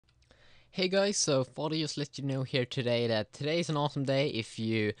Hey guys, so thought I'd just let you know here today that today is an awesome day if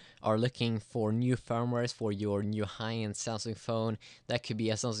you are looking for new firmwares for your new high-end Samsung phone. That could be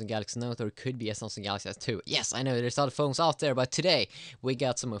a Samsung Galaxy Note or it could be a Samsung Galaxy S2. Yes, I know there's other phones out there, but today we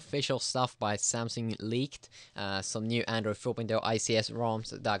got some official stuff by Samsung leaked. Some new Android 4.0 ICS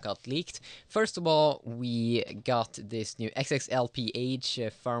ROMs that got leaked. First of all, we got this new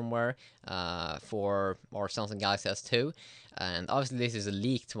XXLP1 firmware for our Samsung Galaxy S2. And obviously this is a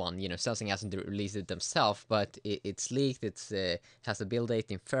leaked one, you know, Samsung hasn't released it themselves, but it's leaked, it's has a build date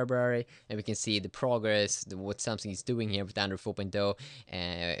in February, and we can see the progress, what Samsung is doing here with Android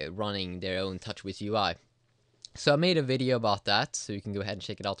 4.0, running their own TouchWiz UI. So I made a video about that, so you can go ahead and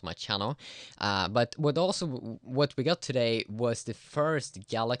check it out on my channel. But what we got today was the first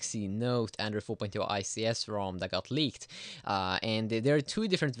Galaxy Note Android 4.0 ICS ROM that got leaked. And there are two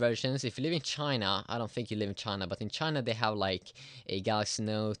different versions. If you live in China, I don't think you live in China, but in China they have like a Galaxy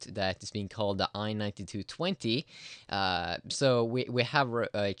Note that is being called the i9220. So we have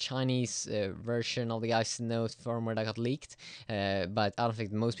a Chinese version of the Galaxy Note firmware that got leaked, but I don't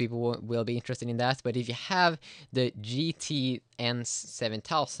think most people will be interested in that. But if you have the GTN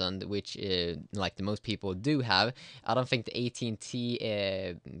 7000, which like the most people do have, I don't think the AT&T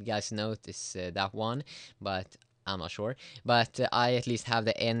Galaxy Note is that one, but I'm not sure, but I at least have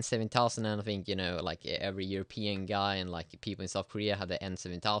the N7000, and I think, you know, like every European guy and like people in South Korea have the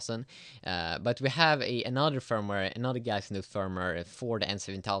N7000. But we have another firmware, another Galaxy Note firmware for the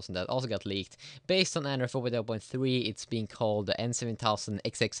N7000 that also got leaked based on Android 4.0.3. It's being called the N7000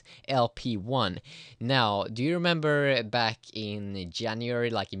 XXLP1. Now, do you remember back in January,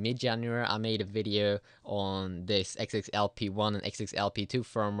 like in mid-January, I made a video on this XXLP1 and XXLP2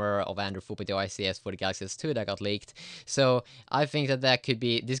 firmware of Android 4.0 ICS for the Galaxy S2 that got leaked. So I think that could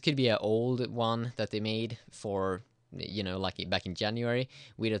be an old one that they made for, you know, like back in January.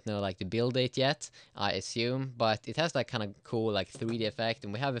 We don't know like the build date yet, I assume, but it has that kind of cool like 3D effect,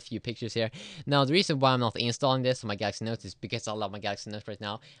 and we have a few pictures here. Now the reason why I'm not installing this on my Galaxy Note is because I love my Galaxy Note right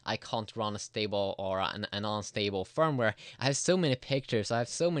now. I can't run a stable or an unstable firmware. I have so many pictures, I have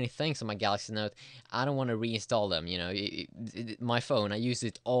so many things on my Galaxy Note, I don't want to reinstall them, you know. My phone, I use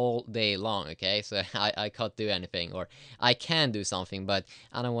it all day long, okay? So I can't do anything, or I can do something, but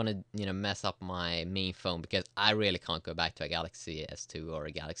I don't want to, you know, mess up my main phone, because I really can't go back to a Galaxy S2 or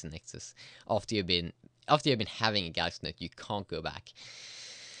a Galaxy Nexus after you've been having a Galaxy Note. You can't go back.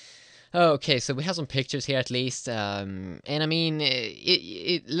 Okay, so we have some pictures here at least, and I mean,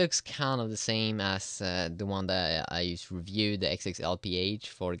 it looks kind of the same as the one that I used reviewed, the XXLPH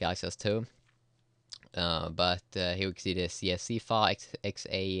for Galaxy S2. But here we can see the CSC file,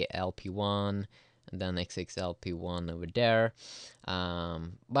 XALP1, and then XXLP1 over there.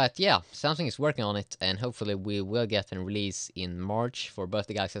 But yeah, Samsung is working on it, and hopefully we will get a release in March for both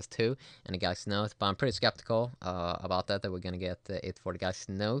the Galaxy S2 and the Galaxy Note. But I'm pretty skeptical about that we're gonna get it for the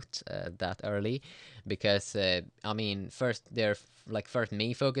Galaxy Note that early, because I mean, first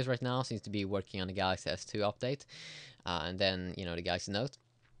main focus right now seems to be working on the Galaxy S2 update, and then, you know, the Galaxy Note.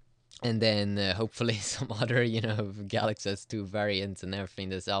 And then hopefully some other, you know, Galaxy S2 variants and everything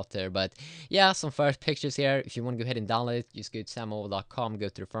that's out there. But yeah, some first pictures here. If you want to go ahead and download it, just go to samuel.com, go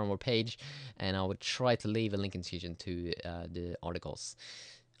to the firmware page, and I will try to leave a link in the description to the articles.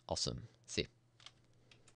 Awesome. See you.